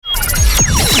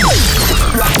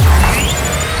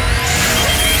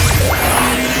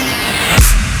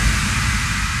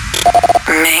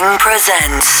Ming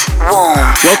Presents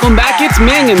Warmth. Welcome back, it's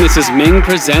Ming, and this is Ming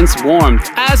Presents Warmth.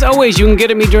 As always, you can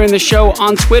get at me during the show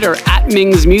on Twitter at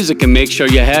Ming's Music, and make sure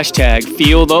you hashtag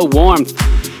Feel the Warmth.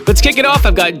 Let's kick it off.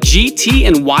 I've got GT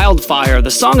and Wildfire.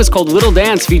 The song is called Little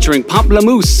Dance featuring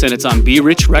Pamplemousse, and it's on Be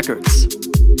Rich Records. See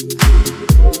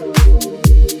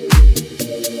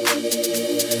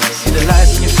the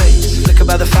lights in your face, flicker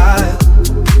by the fire.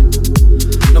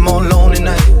 No more lonely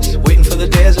nights, waiting for the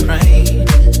desert rain.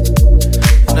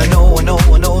 And I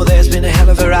know there's been a hell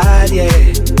of a ride, yeah.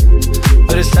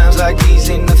 But it's times like these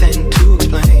ain't nothing to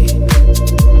explain.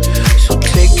 So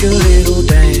take a little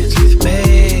dance with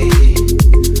me,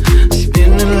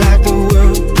 spinning like the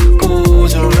world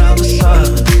goes around the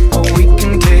sun. Or we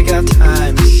can take our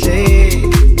time and say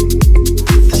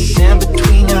the sand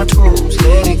between our toes,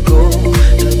 let it go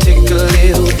and take a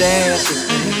little dance with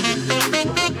me.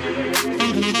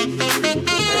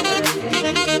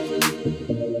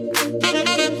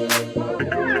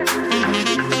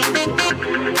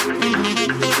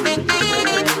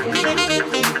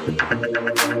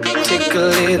 Take a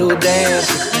little dance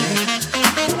with me.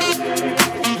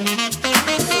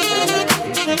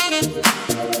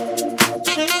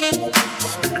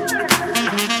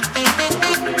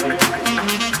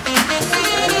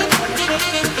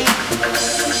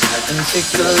 And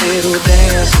take a little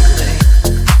dance with me.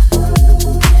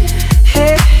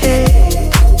 Hey, hey.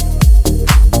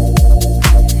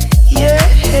 Yeah,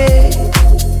 hey.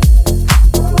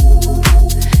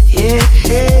 Yeah,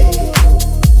 hey.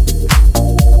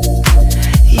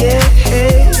 Yeah,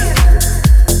 hey.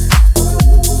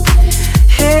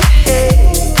 Hey, hey.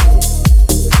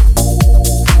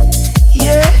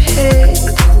 Yeah, hey.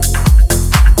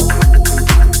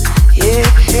 Yeah,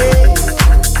 hey.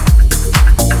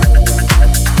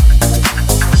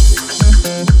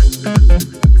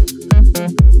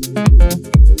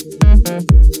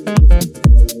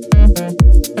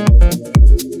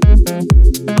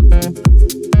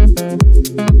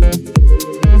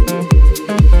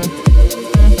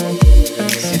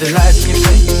 See the lights in your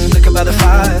face, flicker by the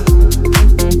fire.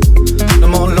 No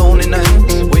more lonely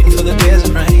nights, waiting for the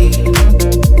desert rain.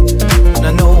 And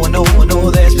I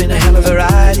know there's been a hell of a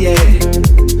ride, yeah.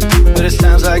 But it's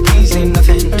times like these ain't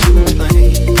nothing to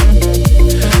explain.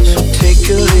 So take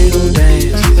a little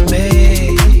dance with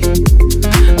me,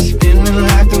 spinning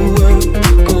like the world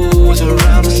goes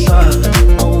around the sun.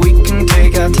 Or we can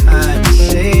take our time and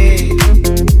say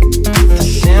the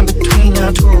sand between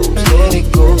our toes, let it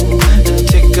go and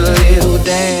take a little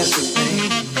dance with me.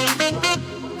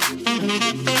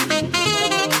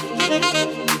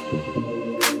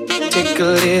 Take a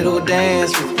little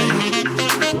dance with me.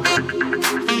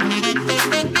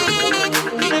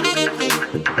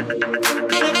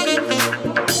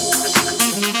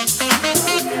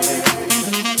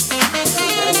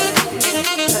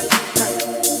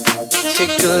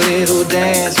 Take a little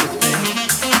dance with me.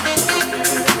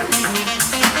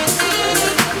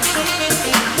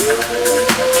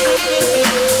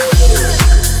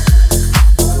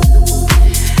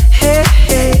 Hey,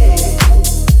 hey.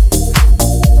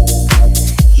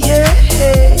 Yeah,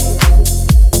 hey.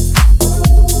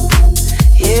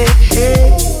 Yeah, hey.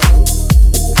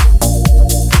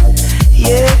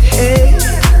 Yeah, hey.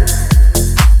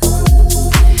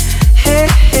 Hey,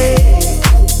 hey.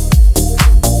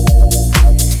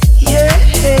 Yeah,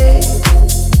 hey.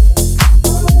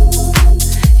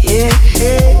 Yeah,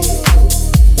 hey.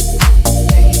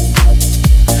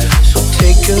 So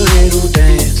take a little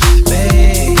dance with me,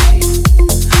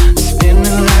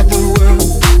 spinning like the world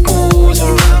goes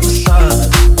around the sun.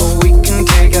 Or we can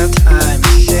take our time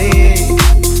and say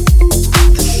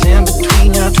the sand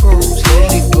between our toes,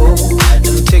 let it go and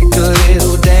take a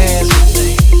little dance with me.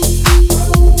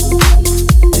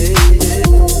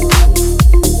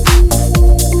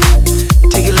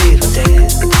 Take a little dance.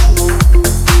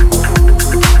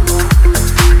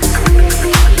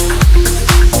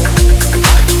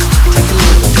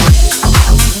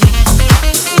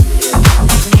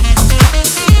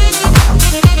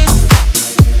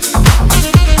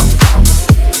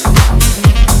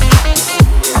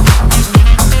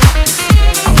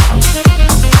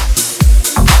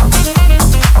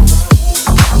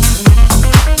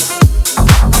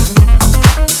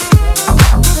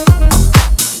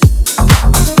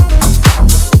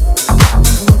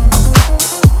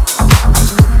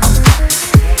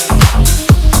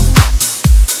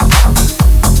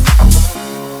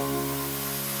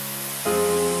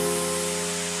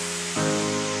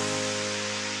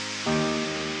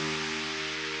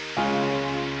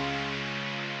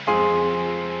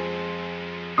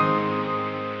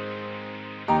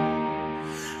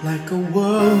 Like a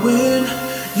whirlwind,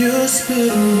 You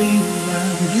spin me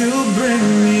round, you bring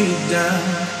me down.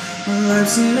 My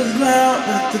life's in the ground,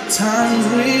 but the times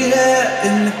we had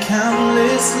in the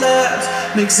countless laps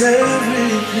makes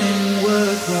everything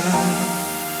worthwhile.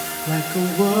 Like a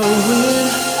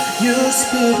whirlwind, you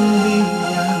spin me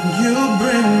round, you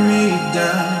bring me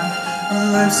down. My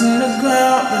life's in the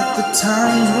ground, but the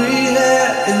times we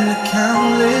had in the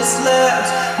countless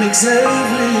laps makes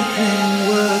everything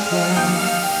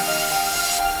worthwhile.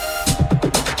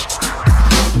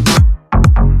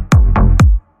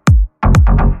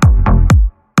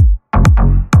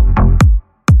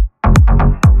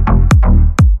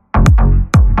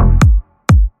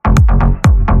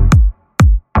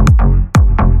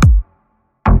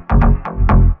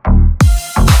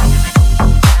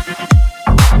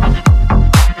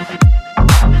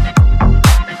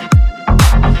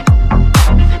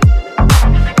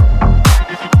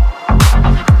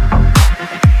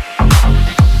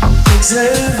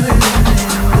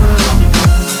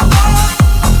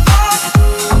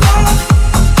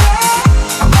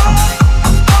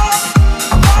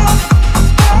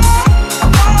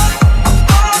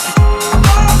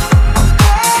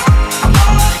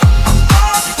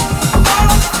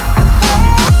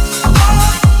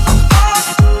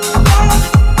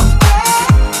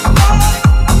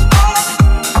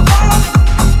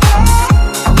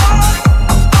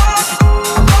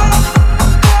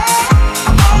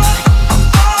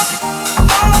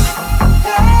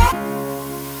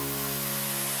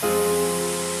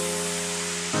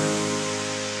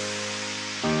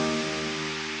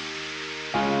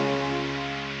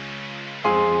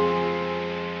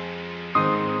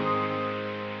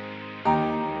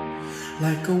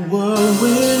 Like a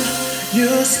whirlwind, you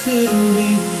spin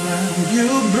me round, you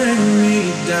bring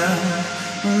me down.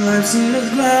 My life's in the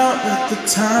ground, but the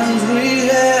times we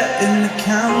had in the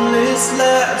countless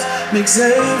laps makes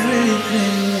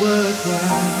everything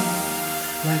worthwhile.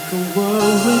 Like a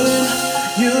whirlwind,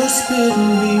 you spin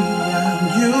me round,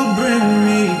 you bring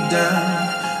me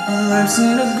down. My life's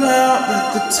in the ground,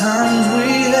 but the times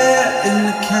we had in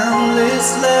the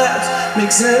countless laps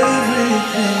makes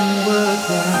everything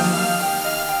worthwhile.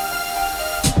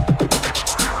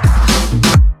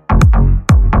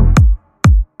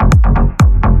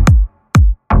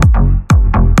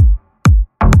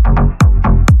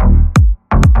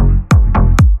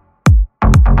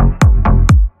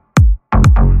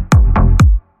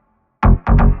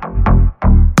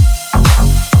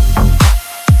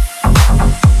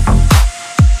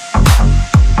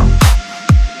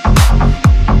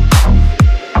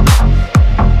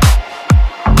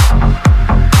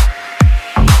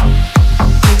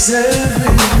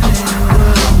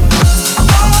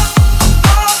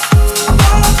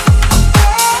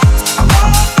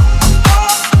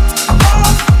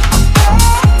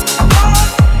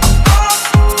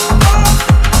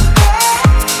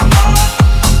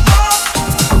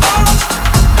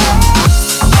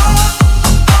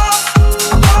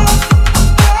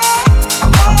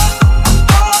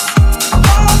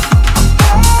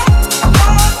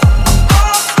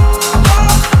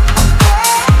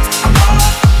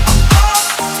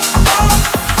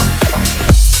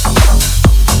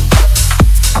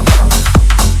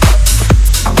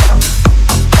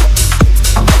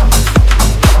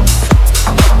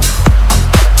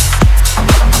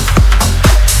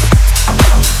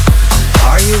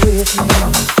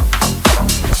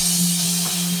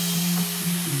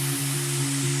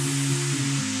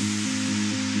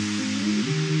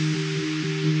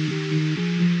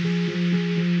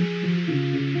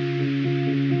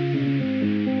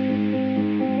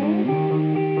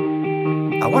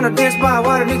 I wanna dance by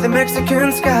water beneath the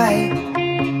Mexican sky.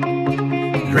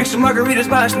 Drink some margaritas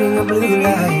by swinging blue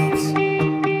lights.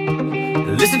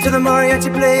 Listen to the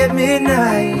mariachi play at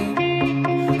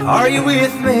midnight. Are you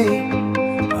with me?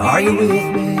 Are you with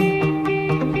me?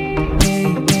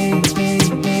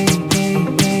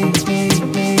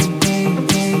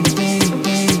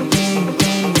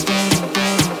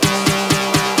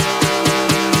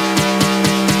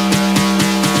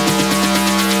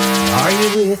 Are you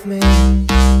with me?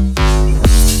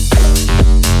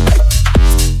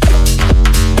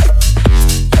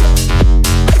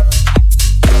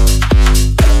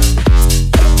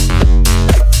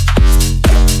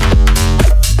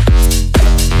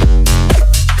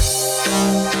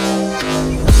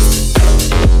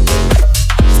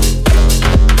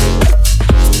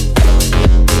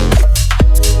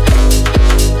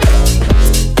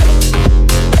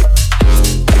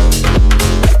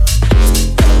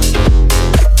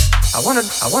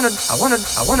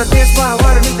 I wanna dance by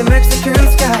water beneath the Mexican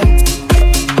sky.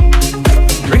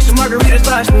 Drink some margaritas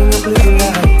by swinging blue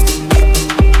lights.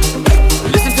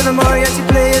 Listen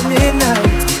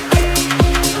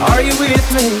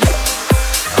me?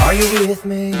 Are you with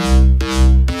me?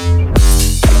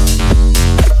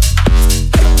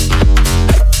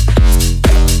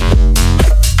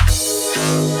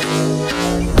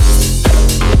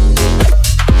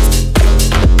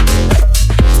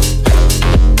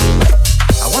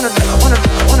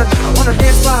 I wanna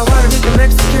dance by water beneath the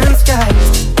Mexican sky.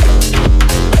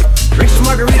 Drink some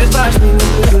margaritas, watch me in the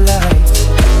blue lights.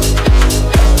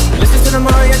 Listen to the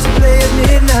mariachi play at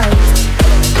midnight.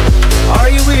 Are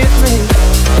you with me?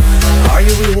 Are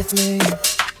you with me?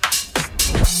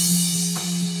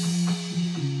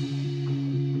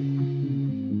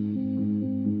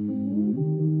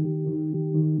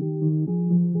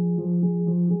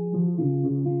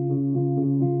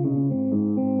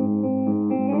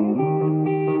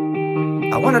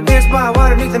 I wanna dance by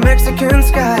water beneath the Mexican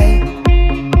sky.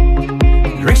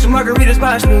 Drink some margaritas,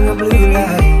 watch me in the blue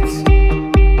lights.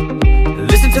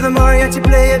 Listen to the mariachi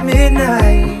play at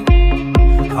midnight.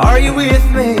 Are you with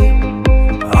me?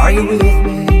 Are you with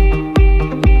me?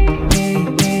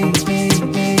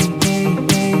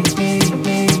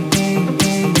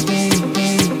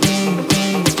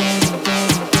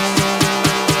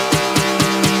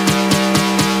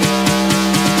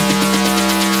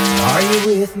 Are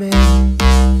you with me?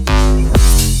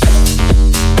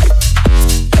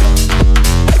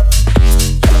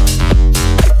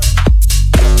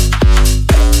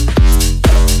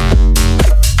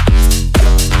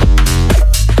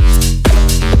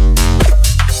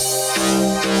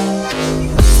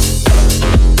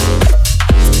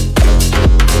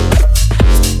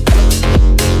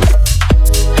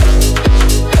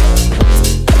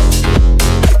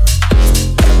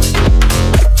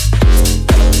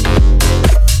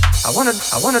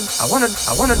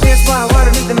 I wanna dance by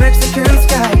water beneath the Mexican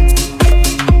sky.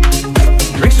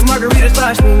 Drink some margaritas,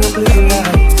 watch me in the blue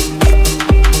light.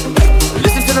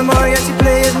 Listen to the mariachi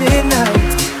play at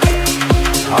midnight.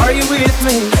 Are you with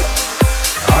me?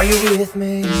 Are you with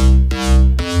me?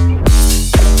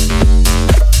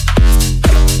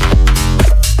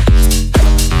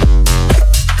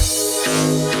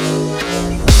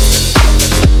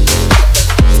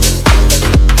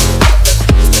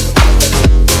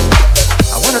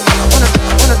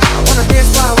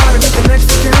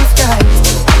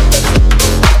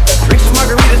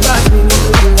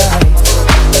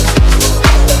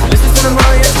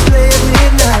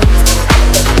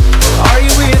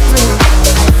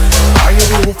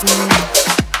 With me.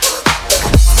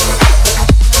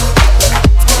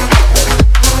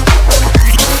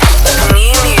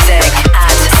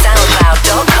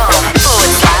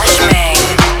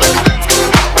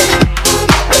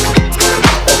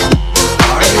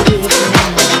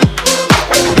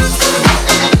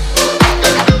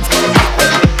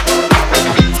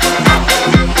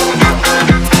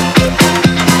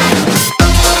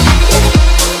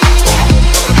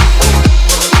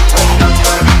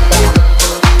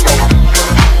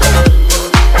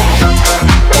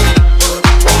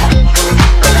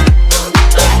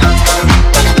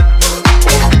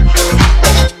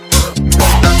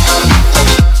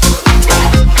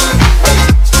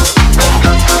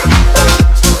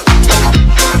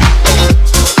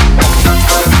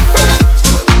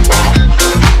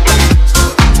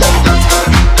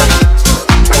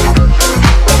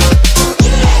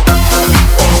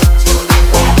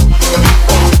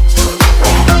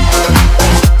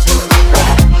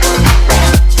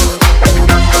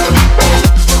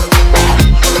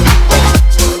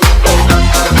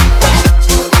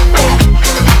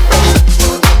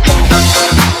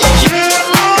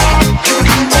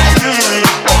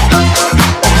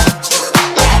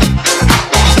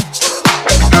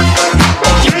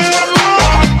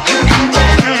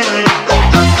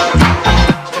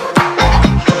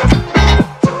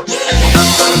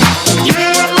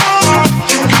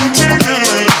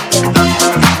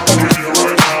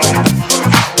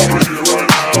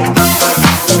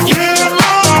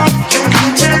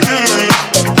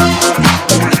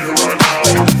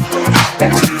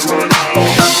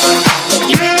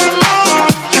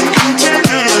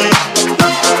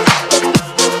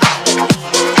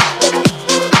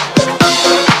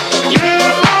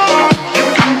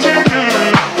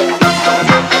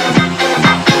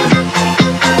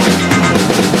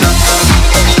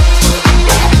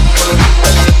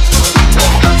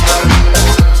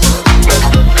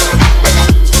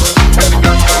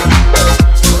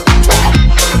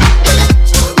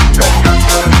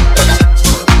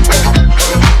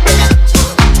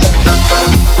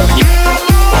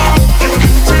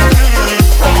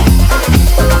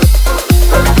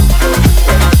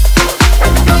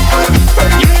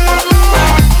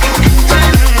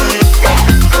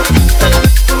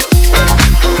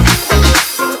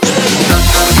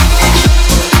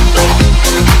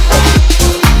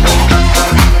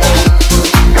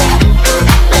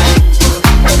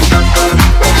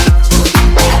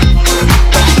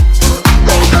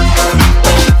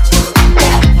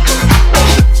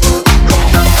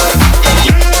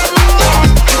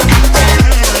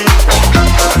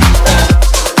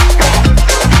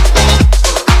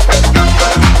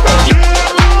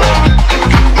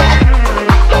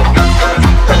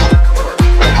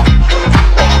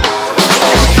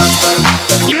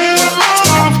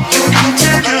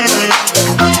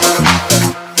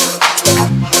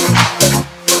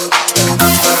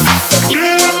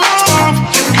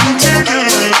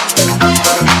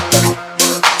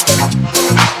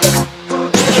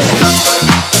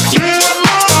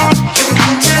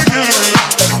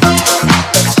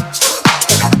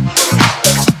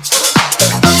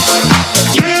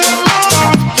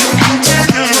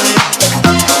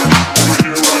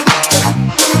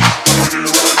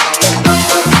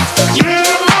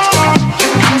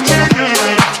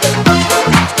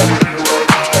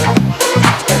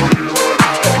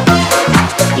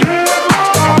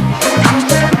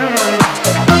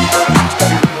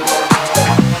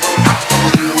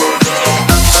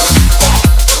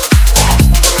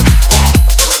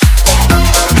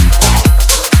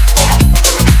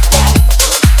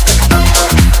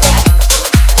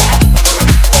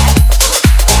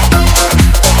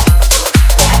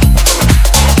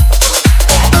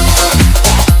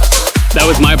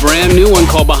 brand new one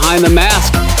called Behind the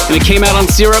Mask, and it came out on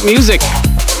Syrup Music.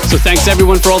 So thanks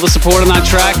everyone for all the support on that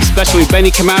track, especially Benny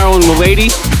Camaro and Lady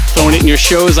throwing it in your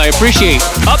shows. I appreciate.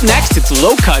 Up next, it's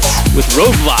Low Cuts with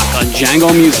Roadblock on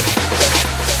Django Music.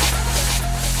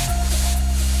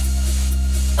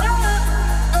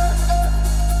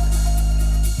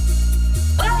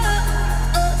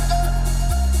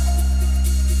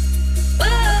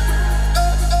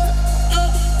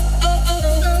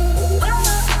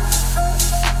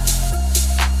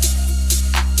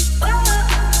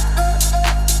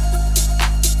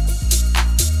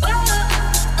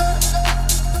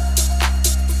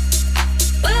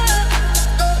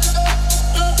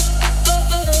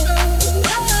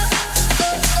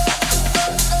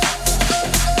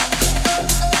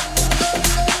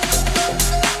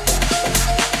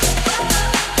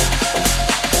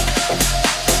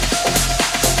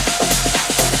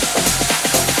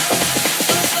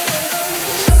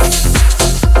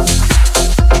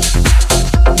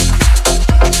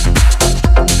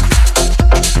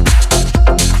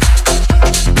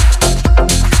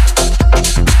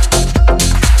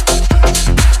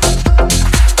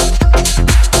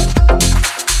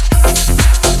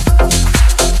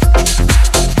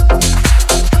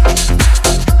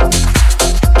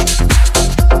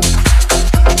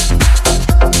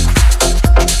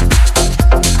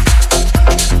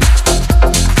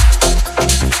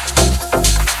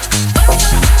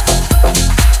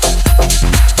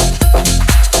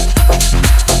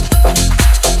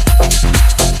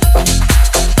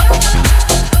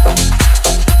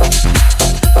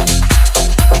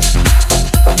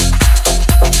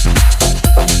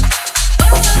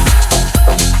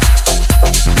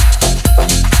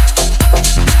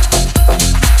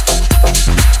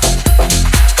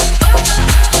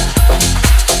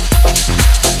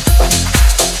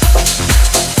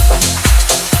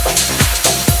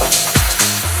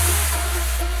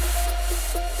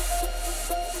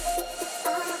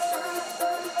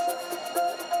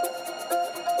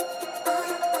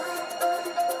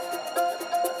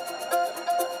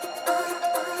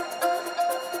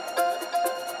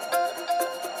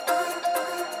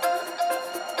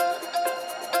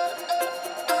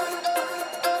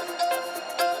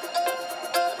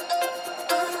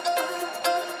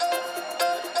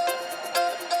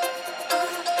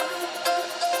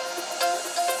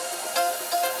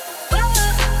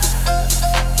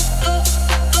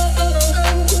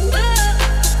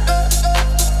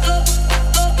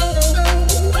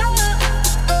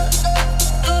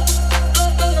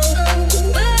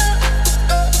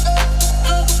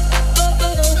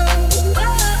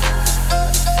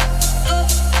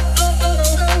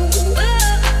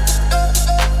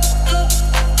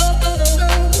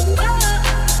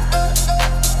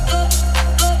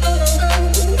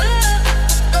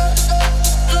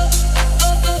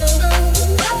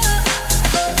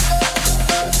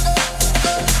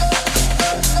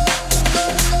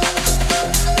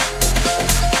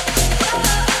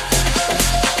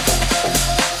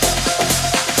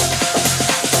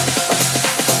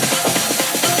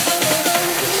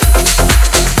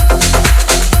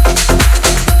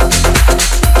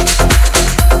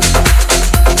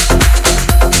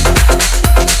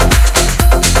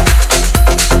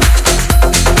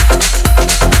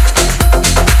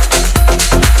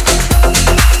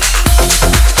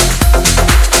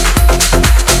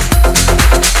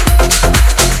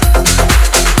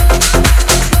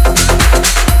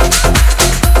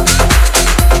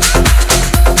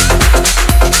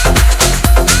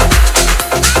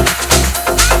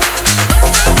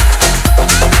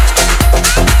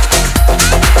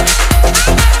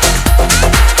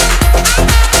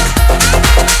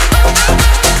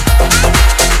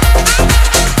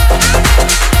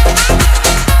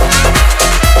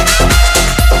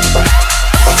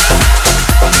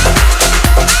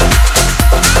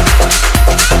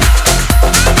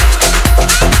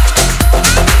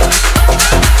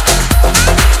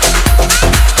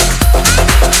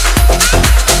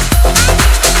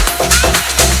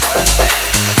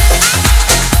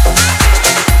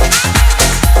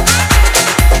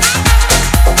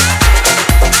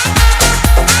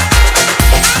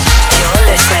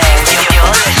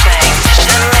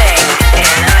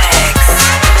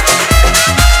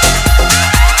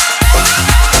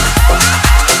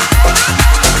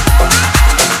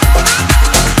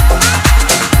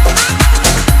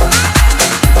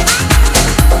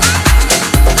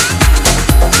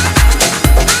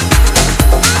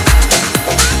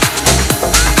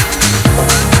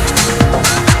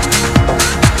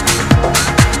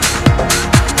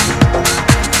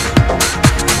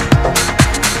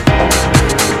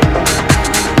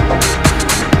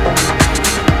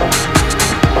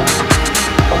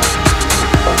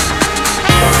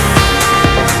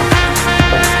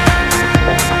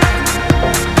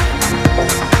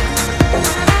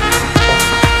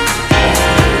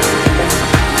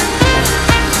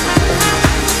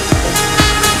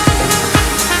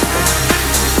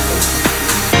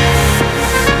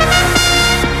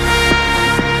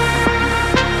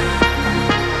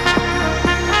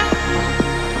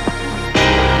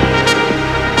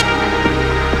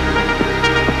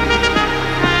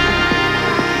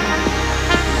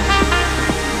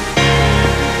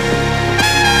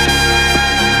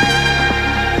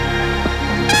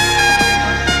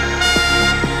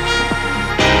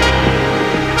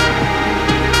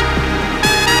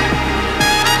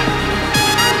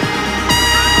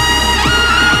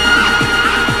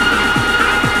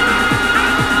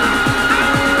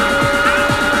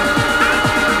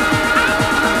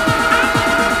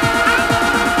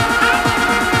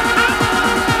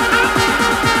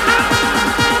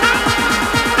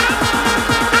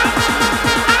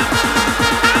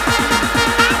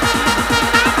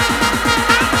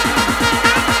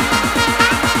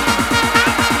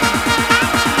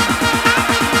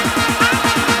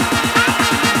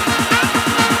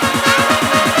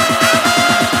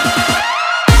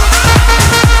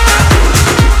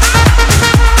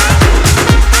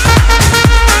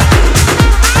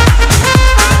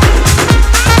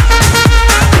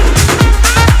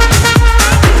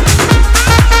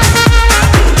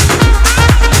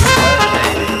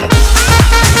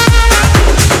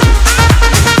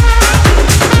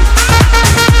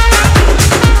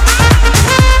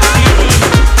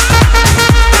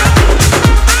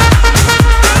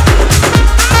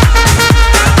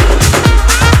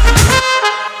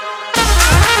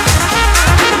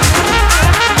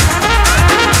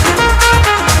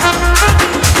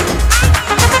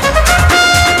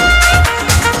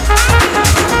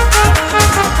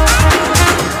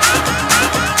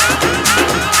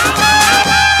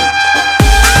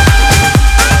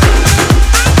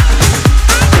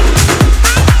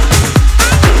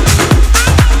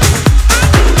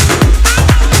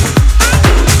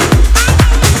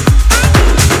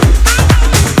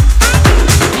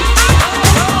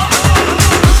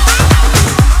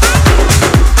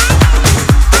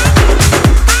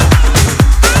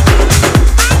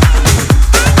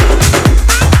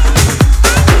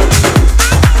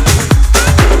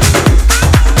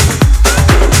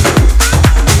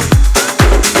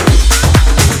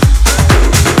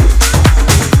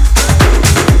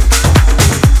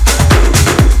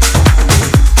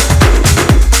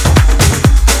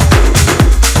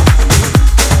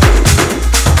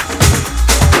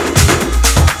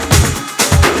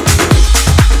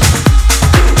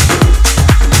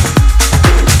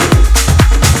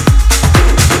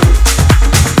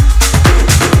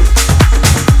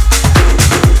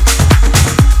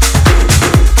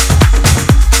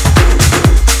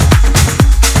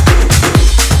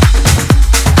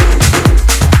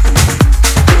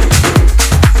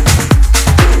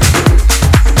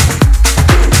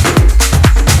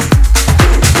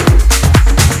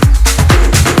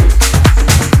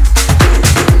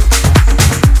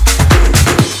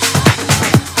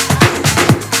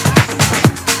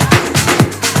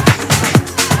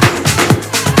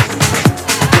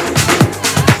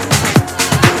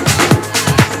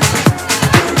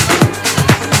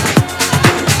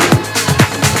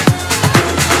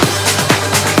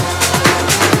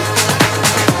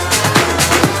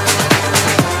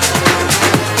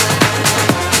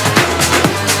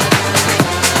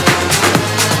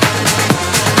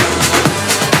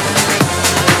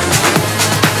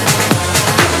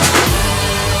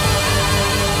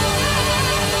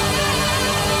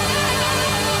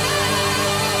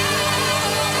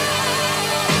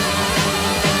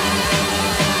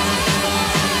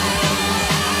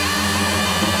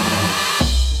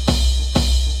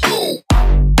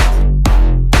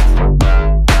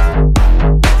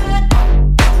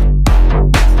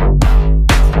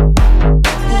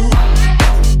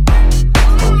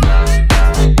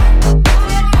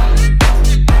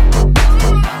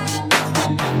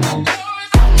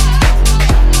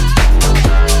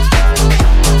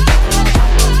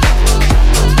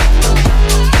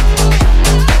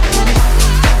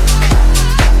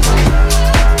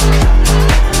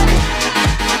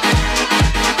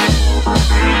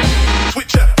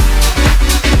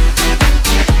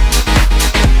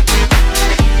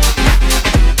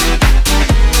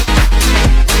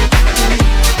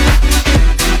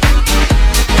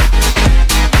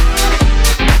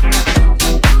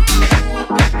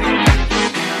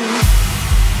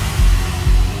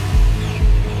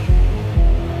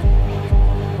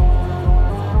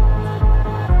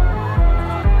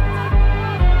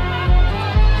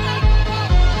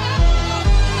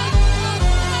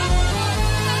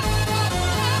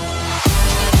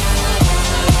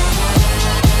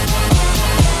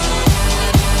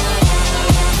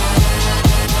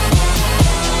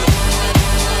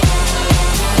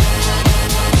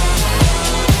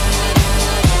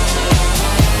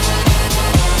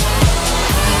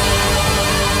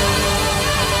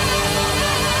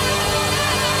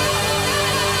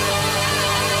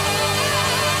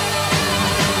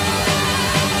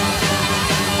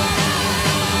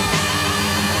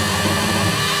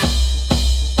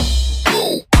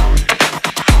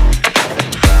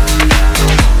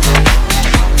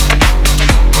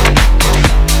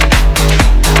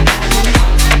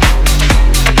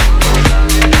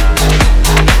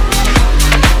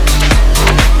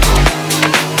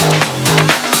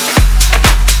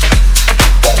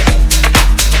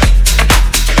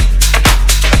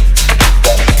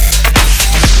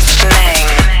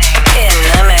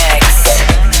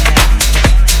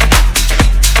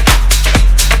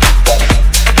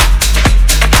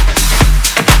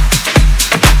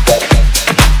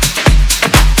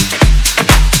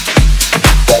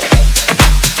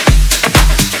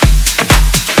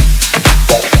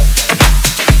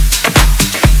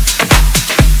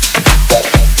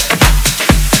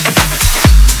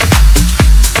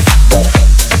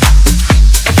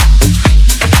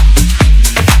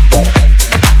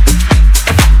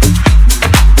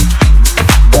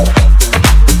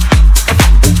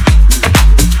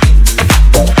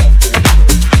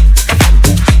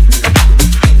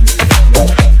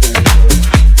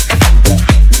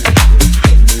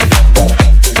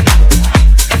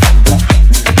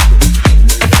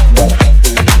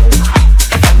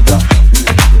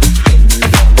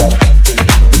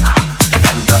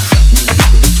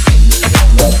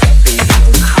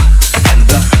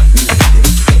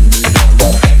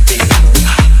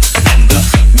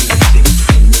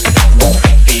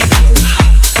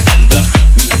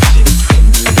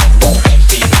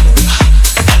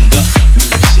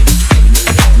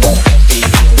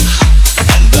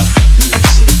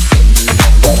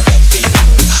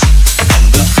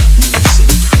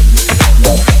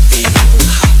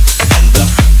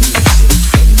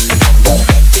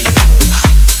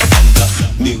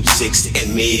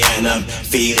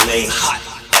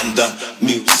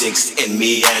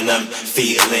 me and I'm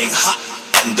feeling hot.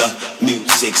 And the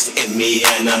music's in me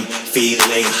and I'm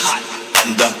feeling hot.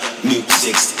 And the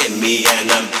music's in me and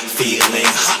I'm feeling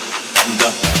hot. And the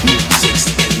music's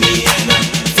in me and I'm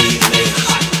feeling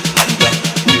hot. And the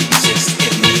music's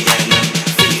in me and I'm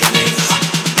feeling hot.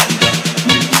 And the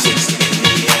music's in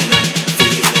me and I'm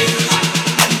feeling hot.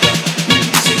 And the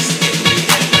music's in me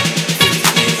and I'm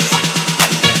feeling hot. And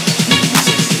the music's in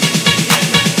me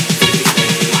and I'm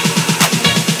feeling hot.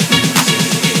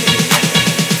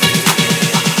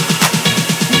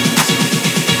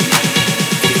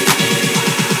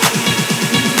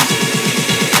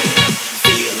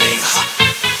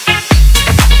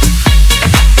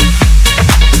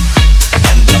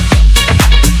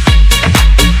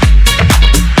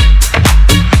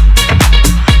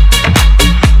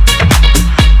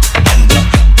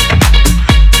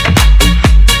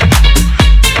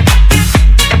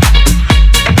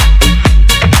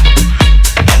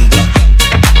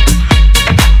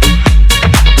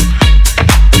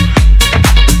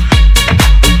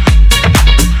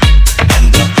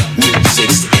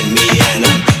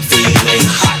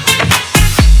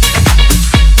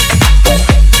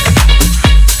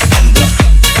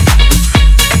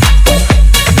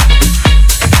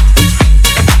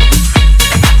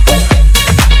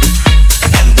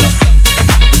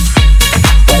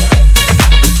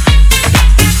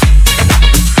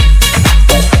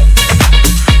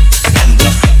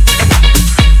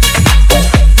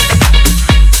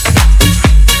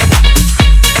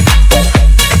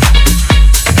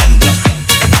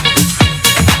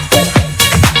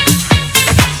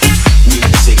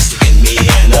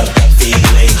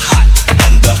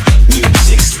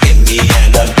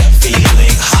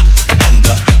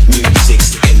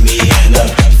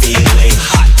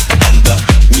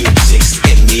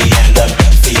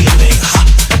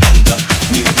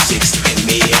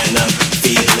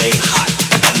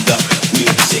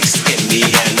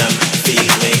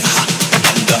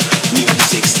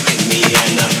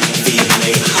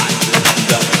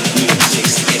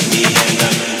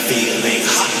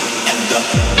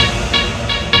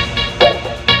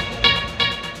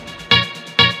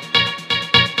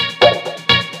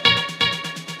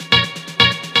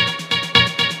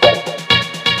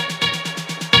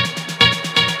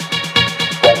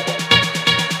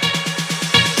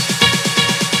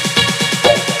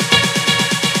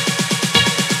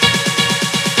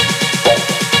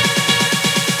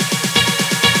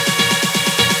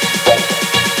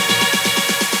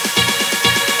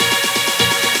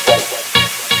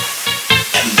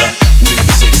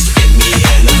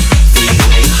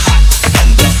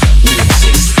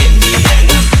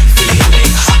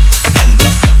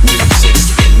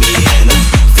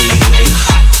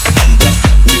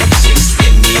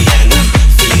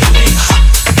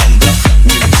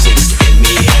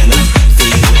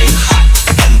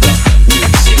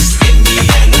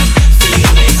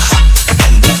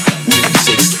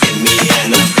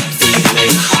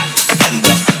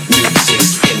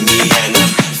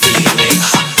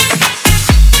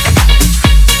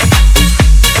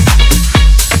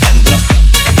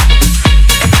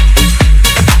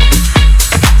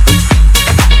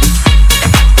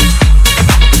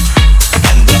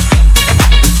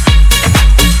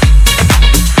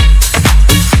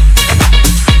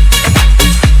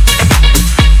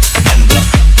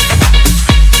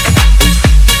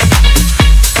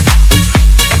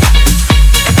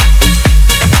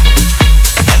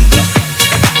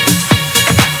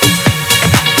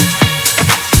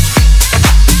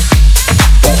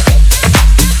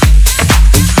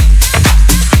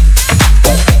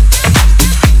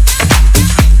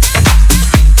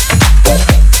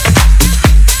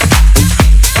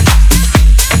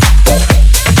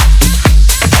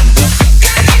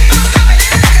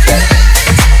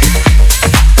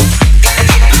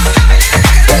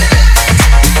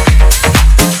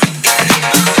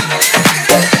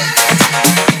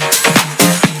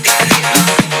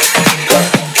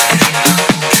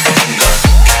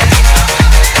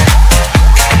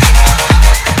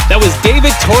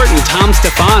 Tort and Tom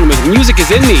Stefan with Music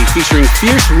Is In Me featuring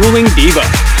Fierce Ruling Diva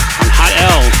on Hot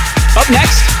L. Up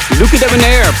next, Luca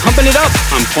Debonair pumping it up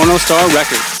on Pornostar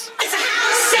Records.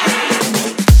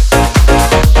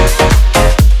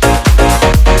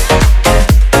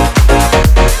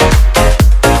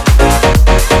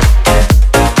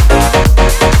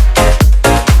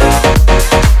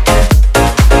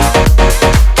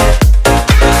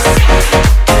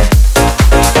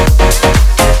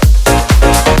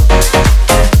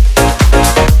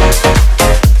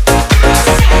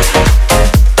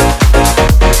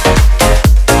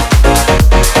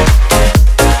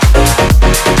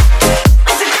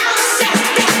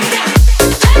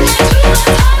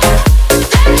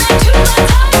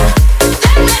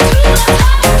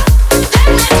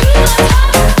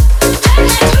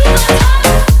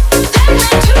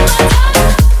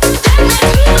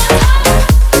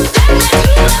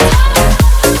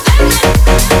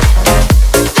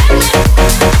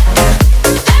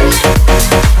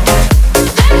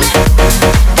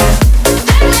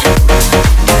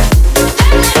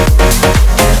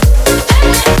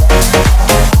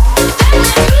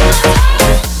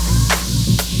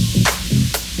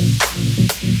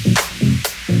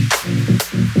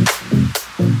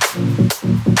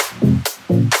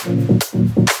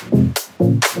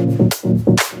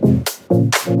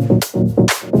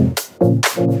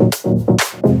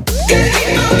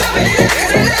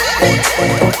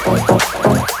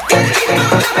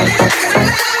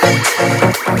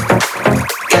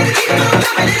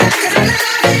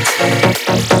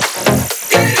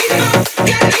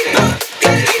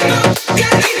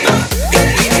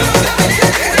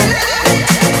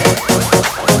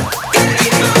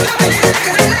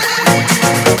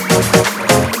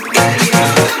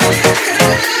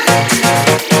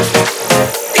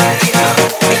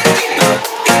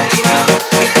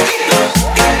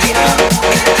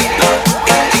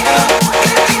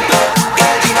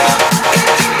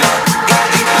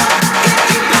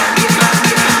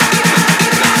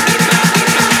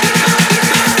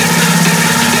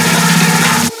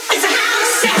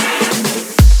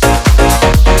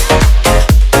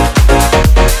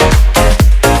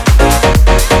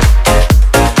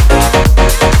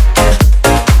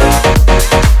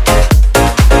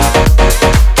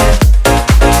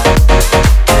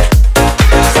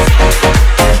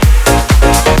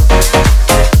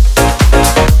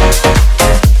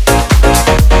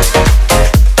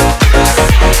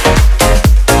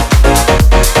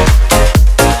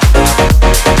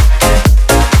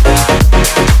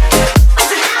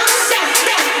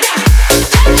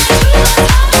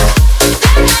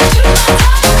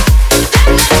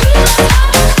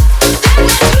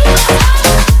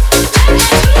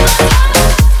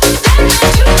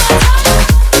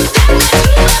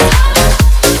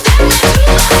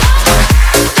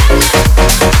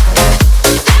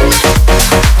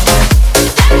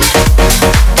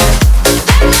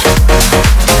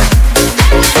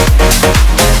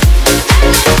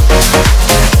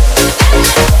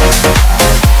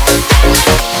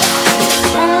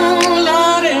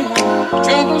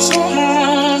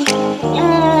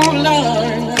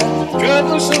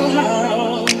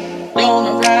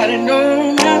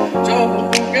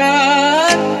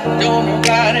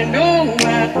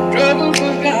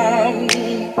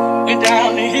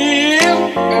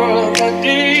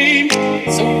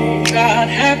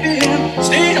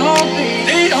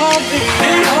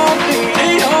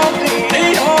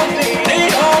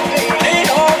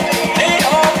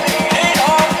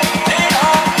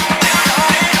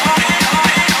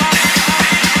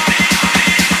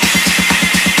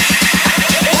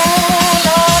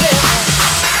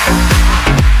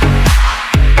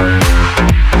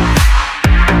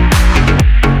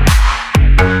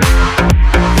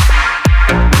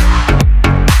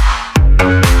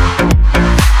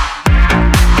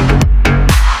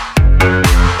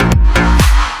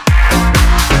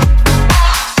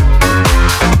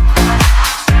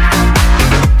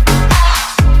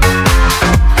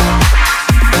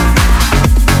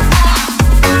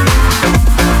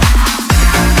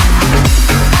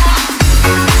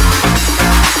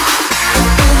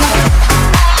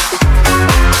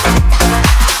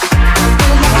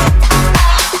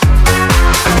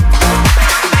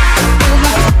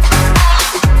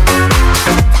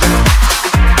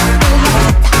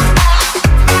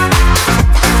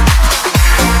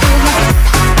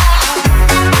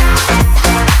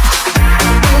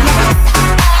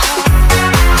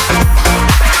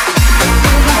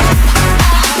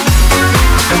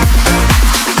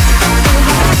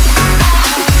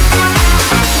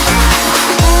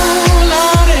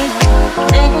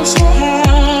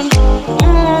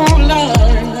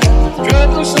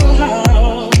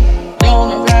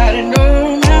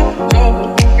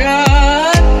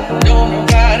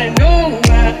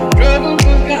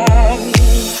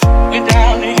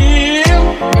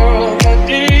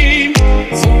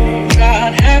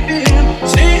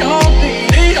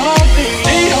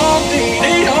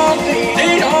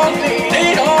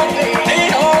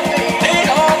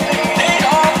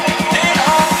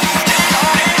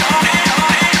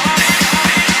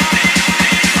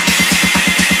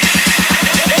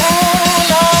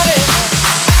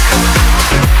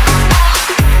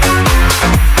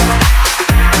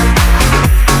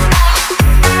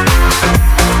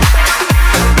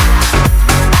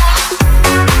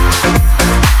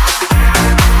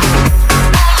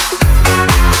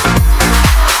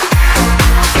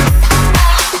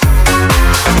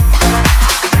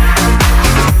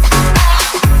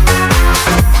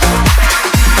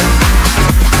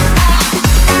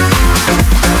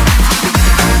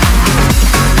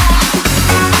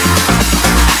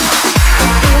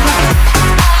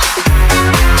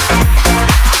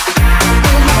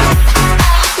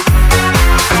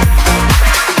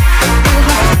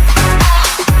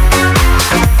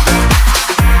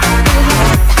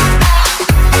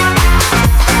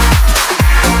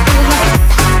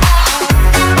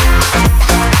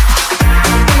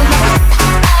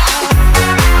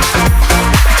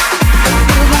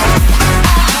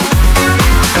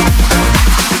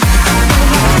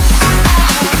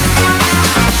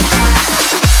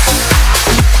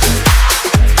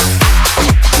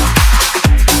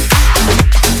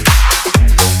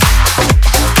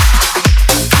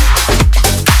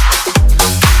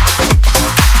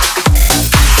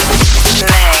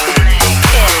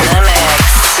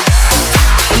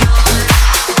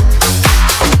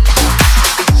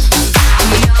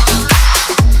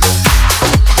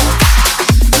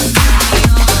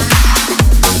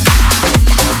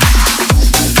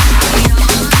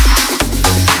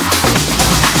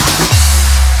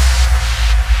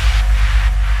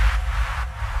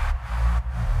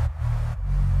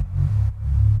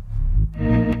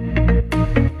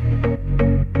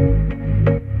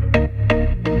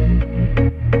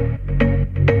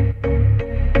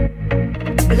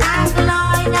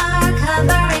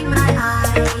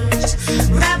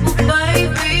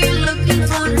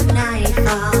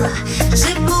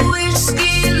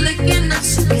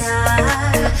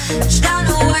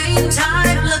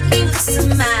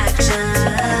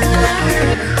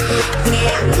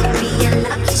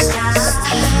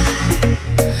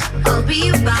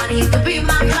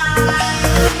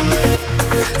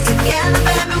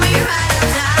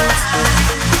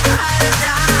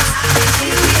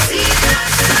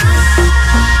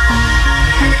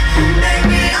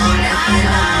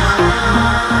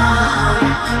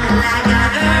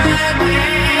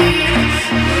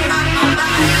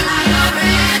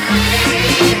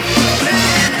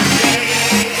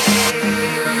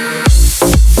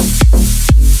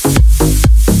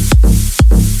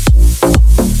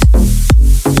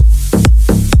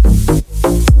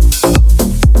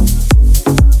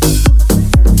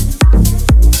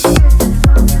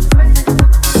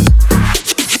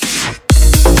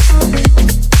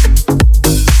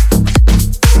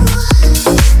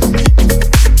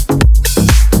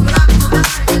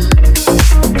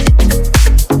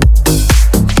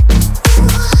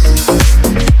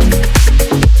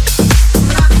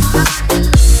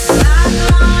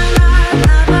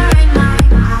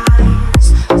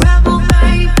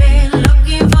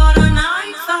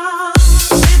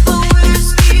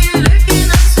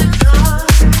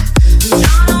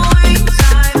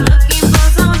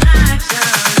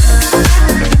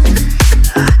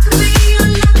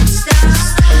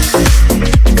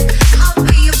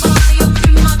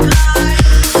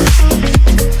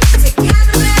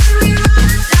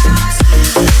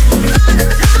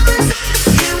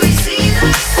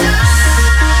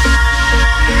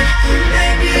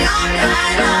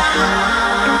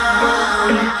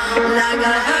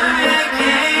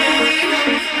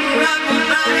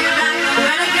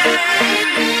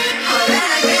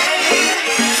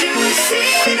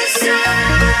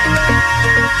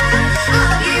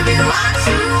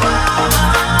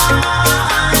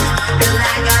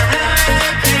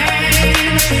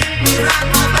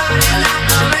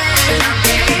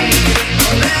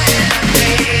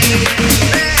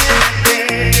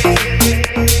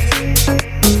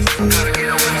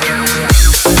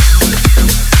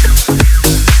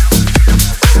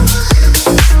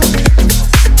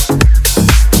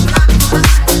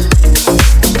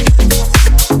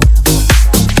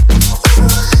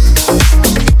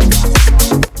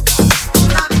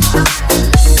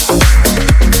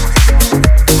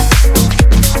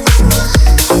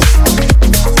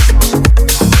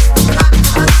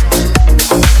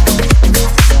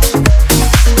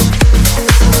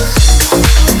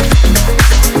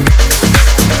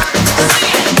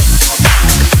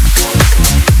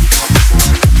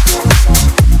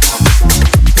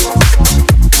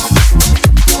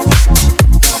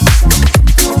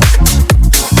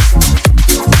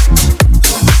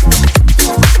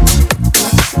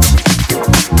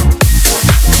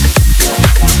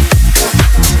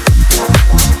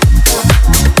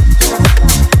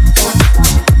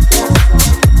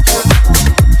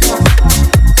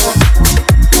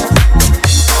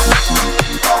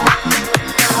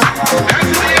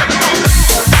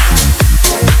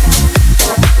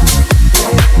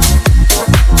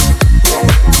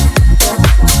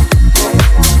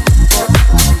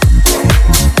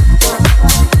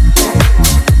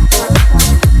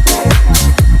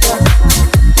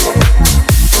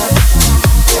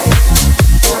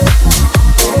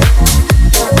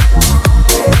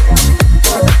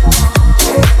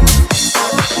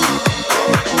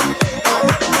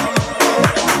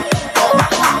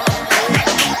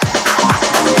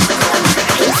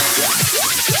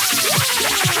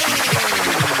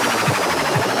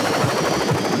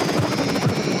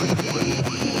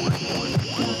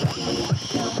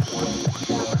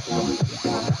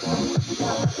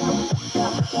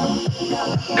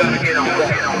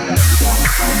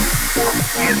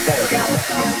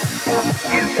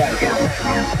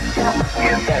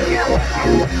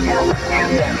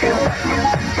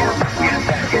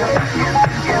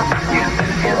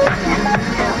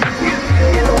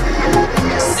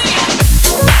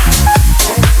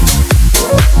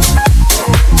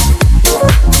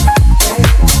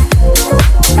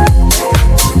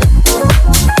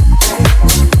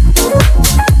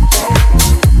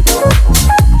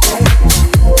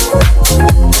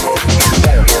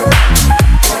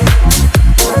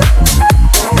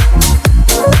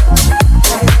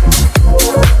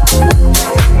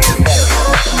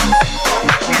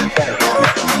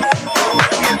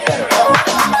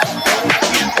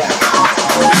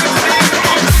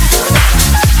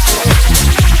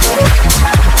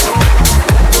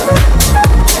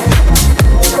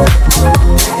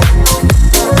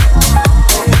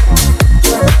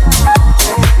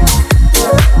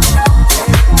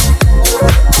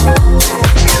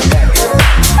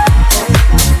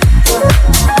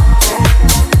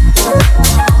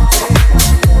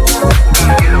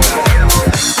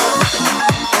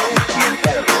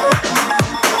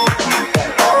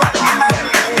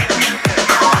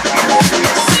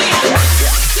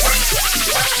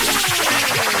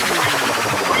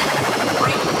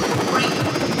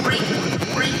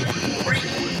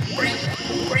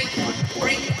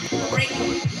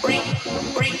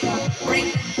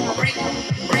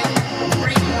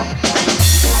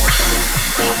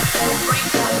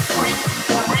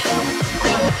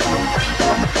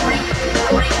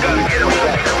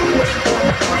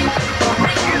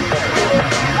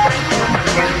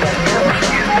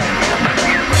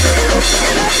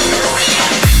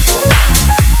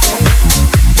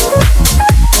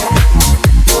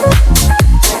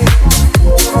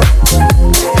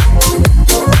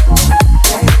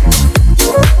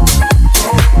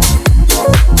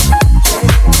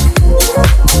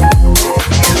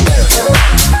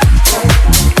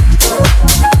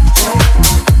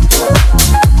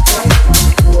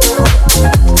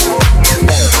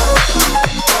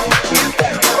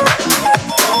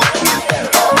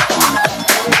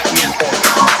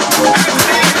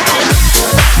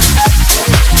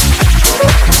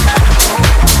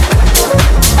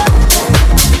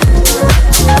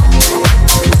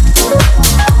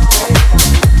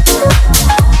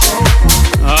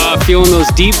 Feeling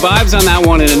those deep vibes on that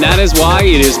one, and that is why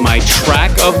it is my track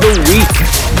of the week.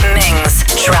 Ming's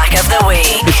track of the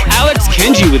week. It's Alex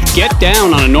Kenji with Get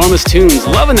Down on Enormous Tunes.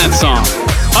 Loving that song.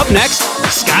 Up next,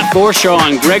 Scott Forshaw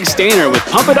and Greg Stainer with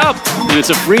Pump It Up, and it's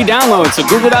a free download, so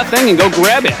Google that thing and go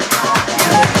grab it.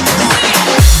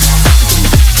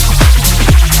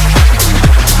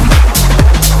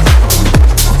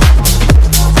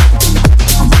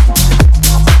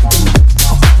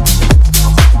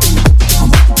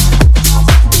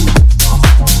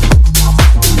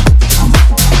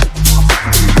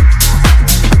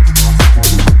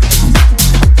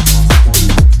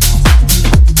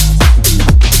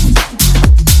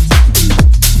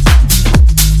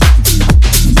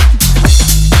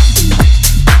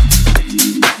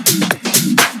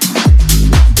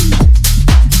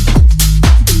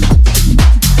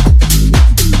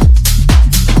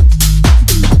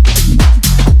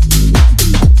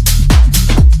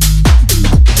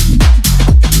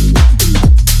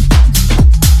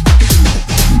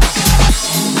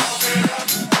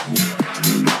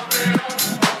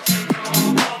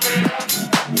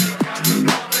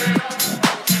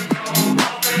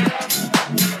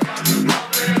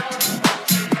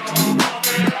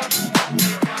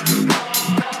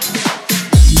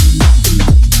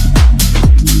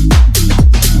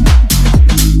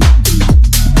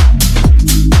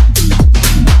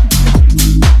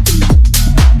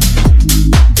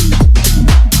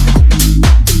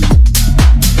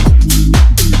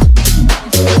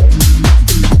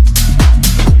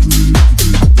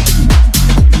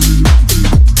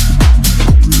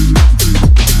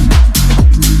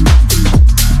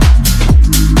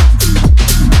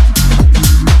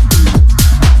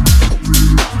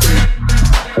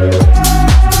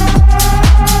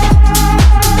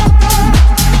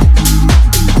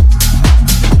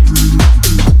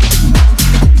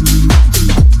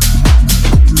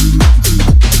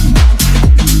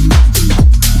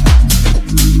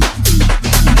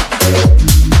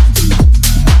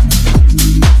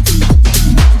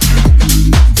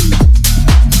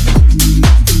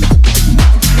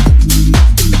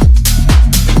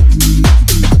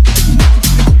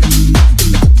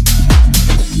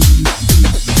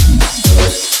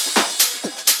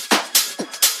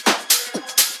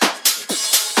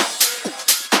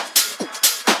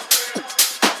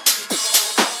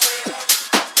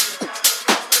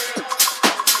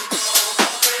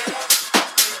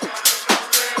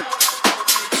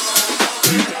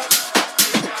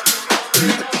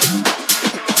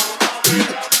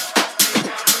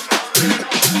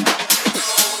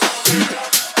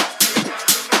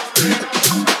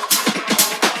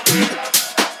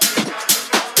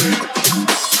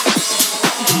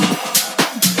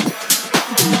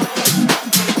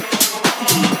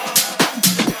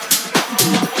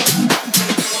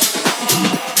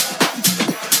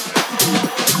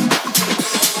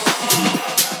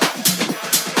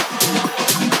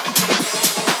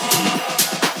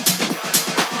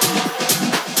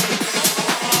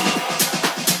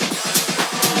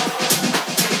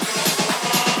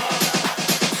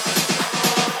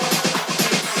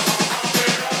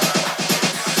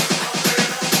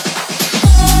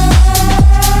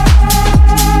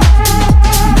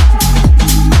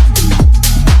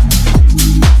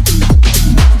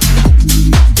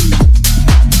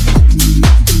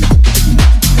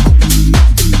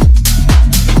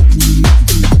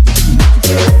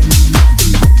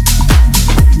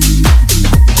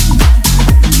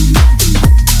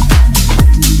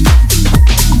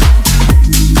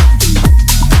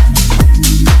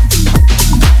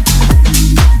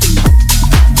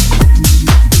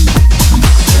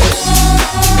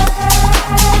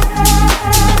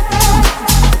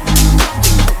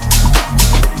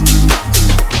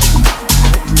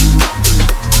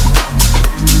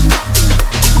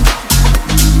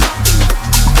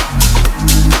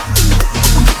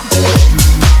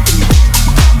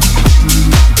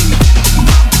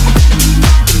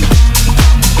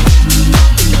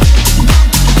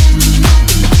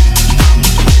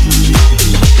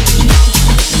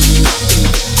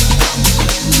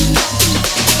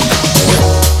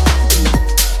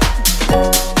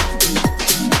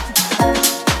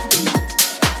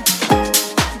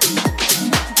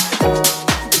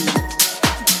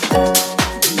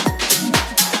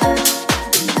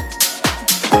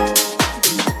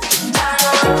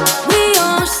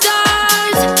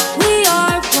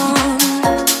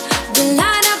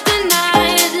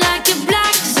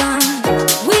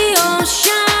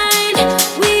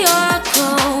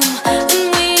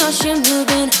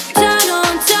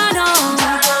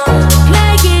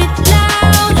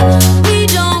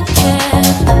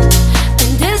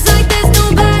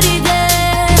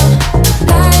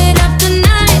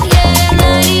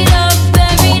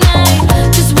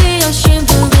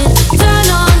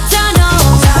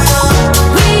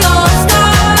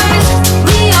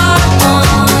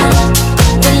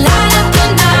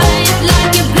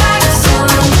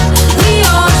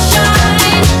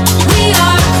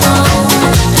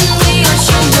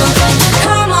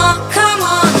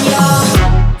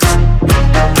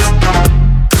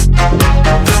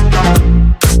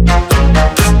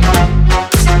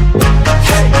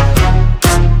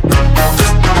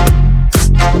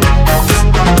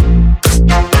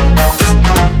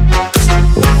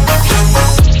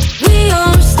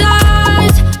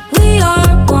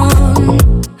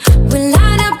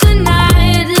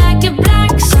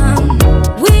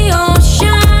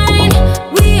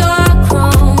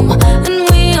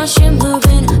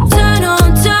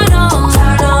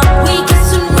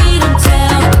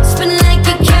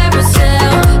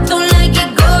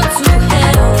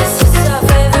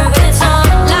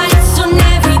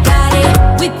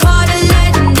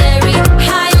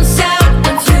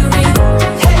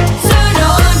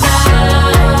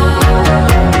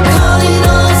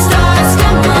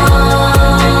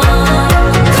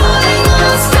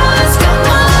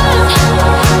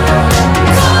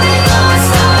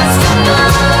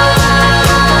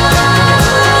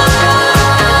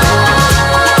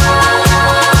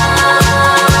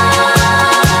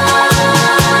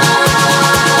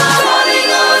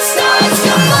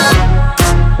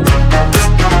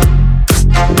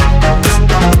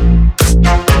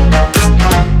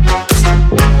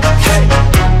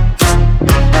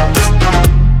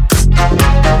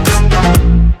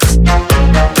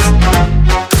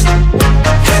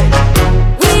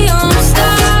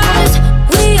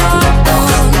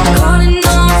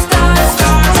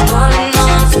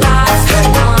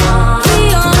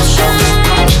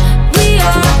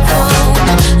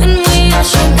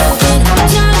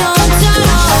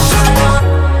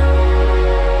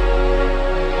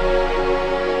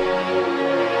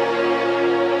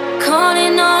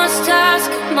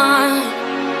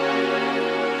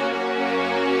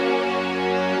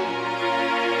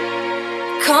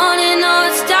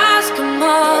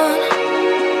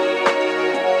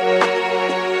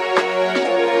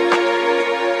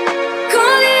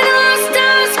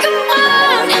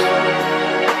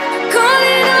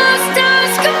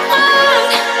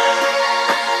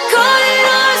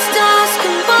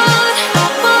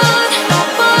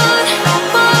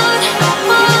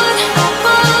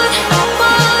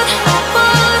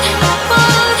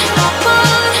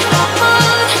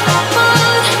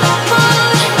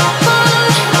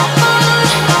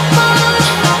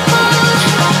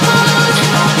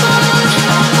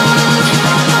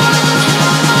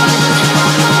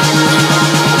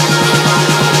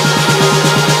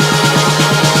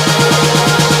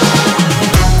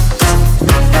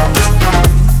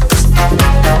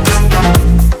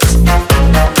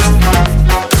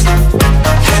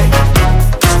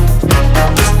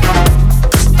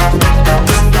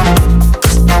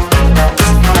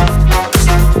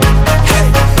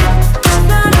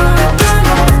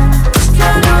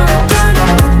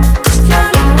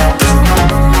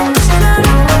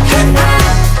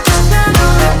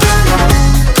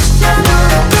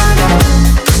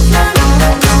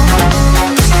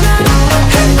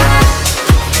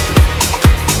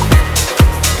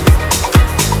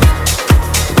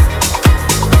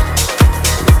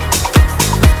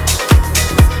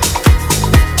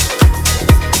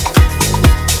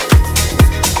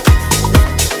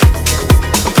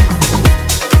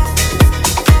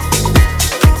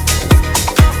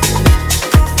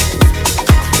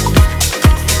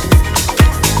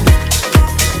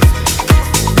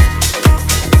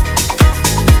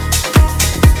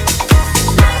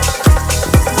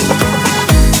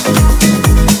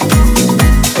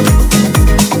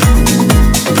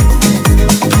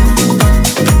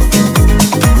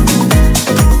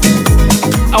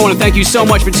 Thank you so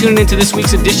much for tuning into this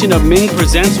week's edition of Ming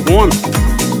Presents Warmth.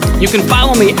 You can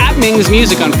follow me at Ming's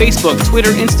Music on Facebook, Twitter,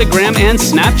 Instagram, and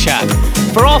Snapchat.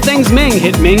 For all things Ming,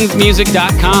 hit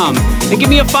mingsmusic.com and give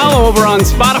me a follow over on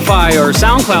Spotify or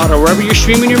SoundCloud or wherever you're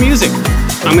streaming your music.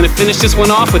 I'm going to finish this one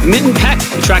off with Mint and Peck.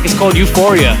 The track is called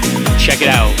Euphoria. Check it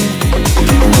out.